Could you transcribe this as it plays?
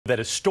That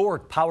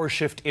historic power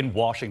shift in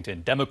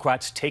Washington,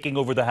 Democrats taking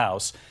over the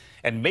House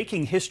and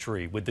making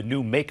history with the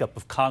new makeup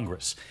of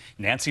Congress.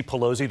 Nancy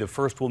Pelosi, the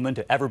first woman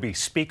to ever be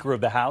Speaker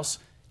of the House,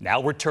 now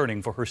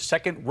returning for her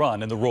second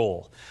run in the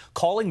role,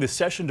 calling the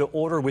session to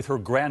order with her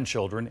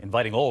grandchildren,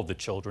 inviting all of the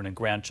children and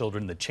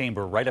grandchildren in the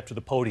chamber right up to the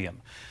podium.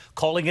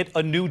 Calling it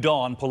a new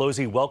dawn,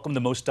 Pelosi welcomed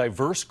the most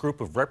diverse group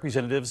of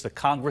representatives the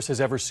Congress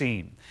has ever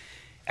seen.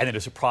 And in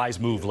a surprise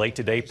move late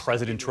today,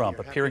 President Trump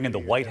appearing in the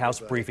White House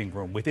briefing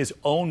room with his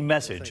own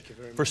message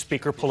for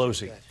Speaker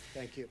Pelosi.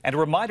 And a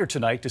reminder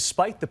tonight,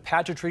 despite the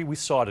pageantry we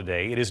saw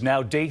today, it is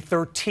now day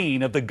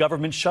 13 of the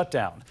government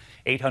shutdown.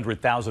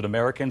 800,000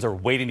 Americans are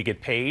waiting to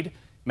get paid.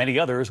 Many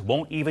others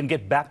won't even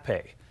get back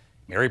pay.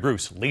 Mary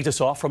Bruce leads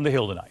us off from the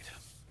Hill tonight.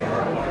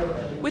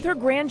 With her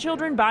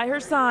grandchildren by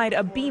her side,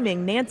 a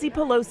beaming Nancy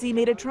Pelosi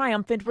made a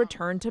triumphant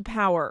return to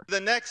power.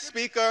 The next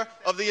Speaker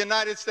of the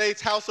United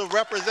States House of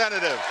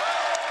Representatives.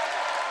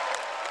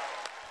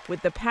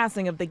 With the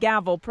passing of the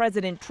gavel,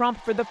 President Trump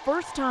for the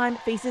first time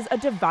faces a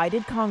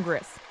divided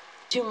Congress.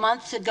 2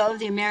 months ago,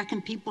 the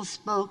American people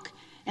spoke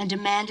and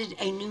demanded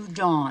a new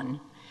dawn.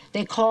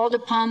 They called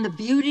upon the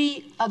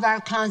beauty of our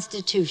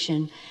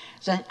Constitution,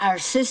 our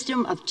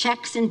system of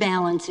checks and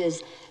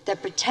balances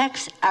that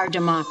protects our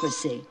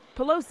democracy.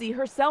 Pelosi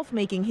herself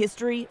making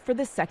history for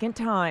the second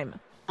time.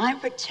 I'm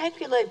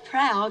particularly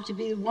proud to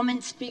be the woman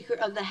Speaker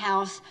of the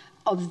House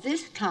of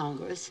this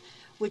Congress,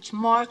 which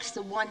marks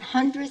the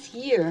 100th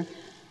year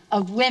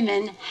of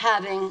women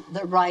having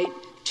the right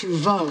to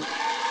vote.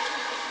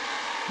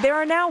 There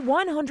are now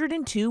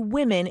 102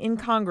 women in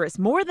Congress,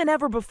 more than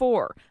ever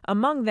before.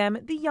 Among them,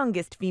 the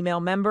youngest female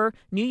member,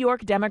 New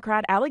York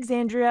Democrat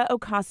Alexandria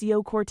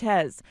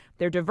Ocasio-Cortez.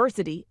 Their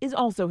diversity is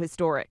also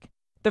historic.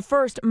 The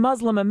first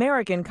Muslim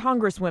American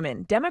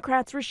congresswoman,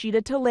 Democrats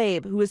Rashida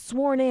Tlaib, who was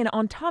sworn in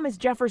on Thomas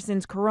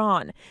Jefferson's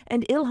Quran,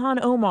 and Ilhan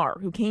Omar,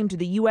 who came to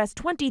the U.S.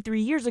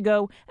 23 years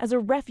ago as a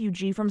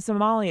refugee from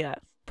Somalia.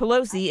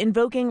 Pelosi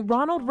invoking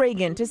Ronald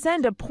Reagan to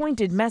send a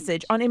pointed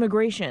message on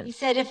immigration. He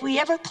said, if we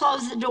ever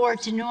close the door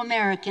to new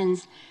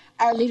Americans,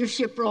 our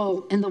leadership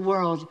role in the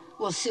world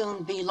will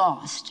soon be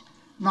lost.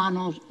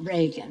 Ronald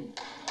Reagan.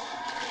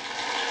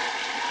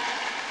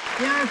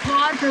 Your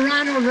applause for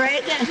Ronald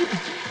Reagan.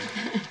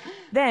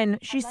 Then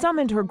she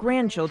summoned her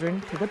grandchildren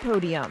to the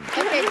podium.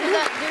 Okay, do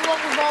what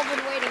we've all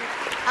been waiting.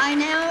 I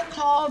now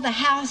call the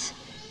House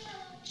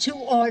to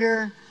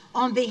order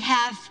on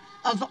behalf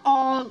of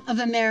all of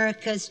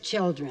America's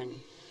children.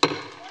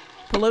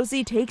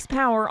 Pelosi takes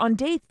power on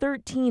day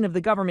 13 of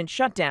the government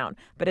shutdown,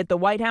 but at the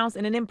White House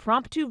in an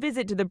impromptu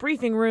visit to the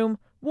briefing room,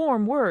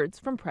 warm words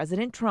from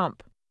President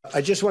Trump. I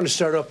just want to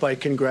start off by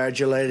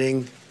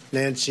congratulating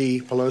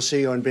Nancy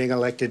Pelosi on being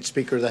elected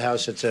Speaker of the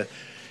House. It's a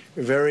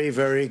very,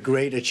 very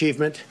great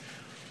achievement.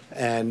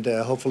 And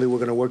hopefully we're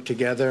going to work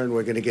together and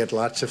we're going to get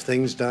lots of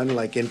things done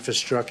like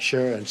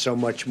infrastructure and so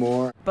much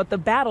more. But the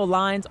battle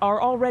lines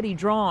are already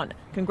drawn.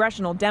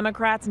 Congressional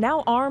Democrats,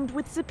 now armed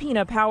with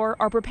subpoena power,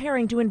 are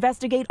preparing to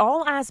investigate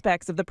all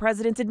aspects of the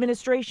president's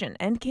administration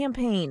and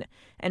campaign.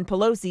 And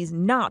Pelosi's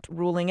not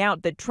ruling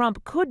out that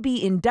Trump could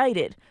be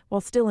indicted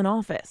while still in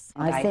office.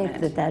 I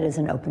think that is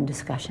an open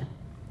discussion.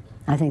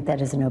 I think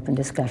that is an open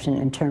discussion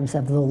in terms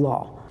of the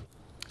law.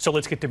 So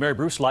let's get to Mary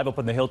Bruce live up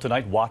on the Hill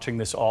tonight, watching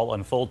this all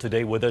unfold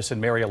today with us. And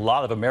Mary, a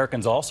lot of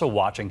Americans also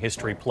watching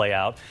history play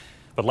out,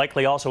 but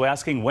likely also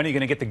asking, when are you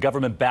going to get the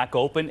government back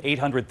open?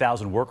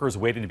 800,000 workers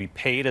waiting to be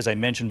paid. As I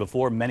mentioned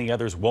before, many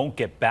others won't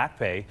get back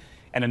pay.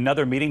 And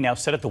another meeting now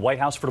set at the White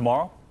House for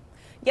tomorrow?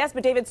 Yes,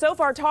 but David, so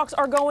far talks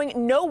are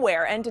going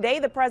nowhere. And today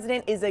the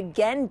president is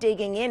again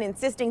digging in,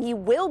 insisting he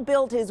will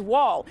build his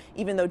wall,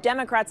 even though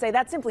Democrats say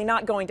that's simply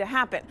not going to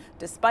happen.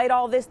 Despite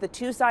all this, the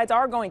two sides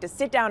are going to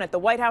sit down at the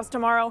White House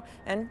tomorrow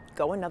and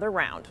go another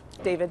round.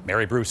 David.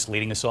 Mary Bruce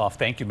leading us off.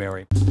 Thank you,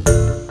 Mary.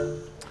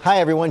 Hi,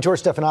 everyone.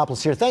 George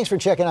Stephanopoulos here. Thanks for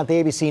checking out the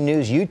ABC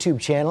News YouTube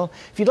channel.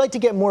 If you'd like to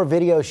get more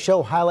videos,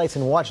 show highlights,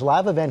 and watch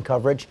live event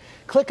coverage,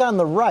 click on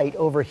the right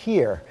over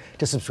here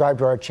to subscribe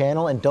to our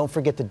channel. And don't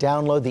forget to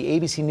download the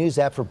ABC News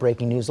app for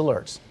breaking news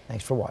alerts.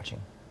 Thanks for watching.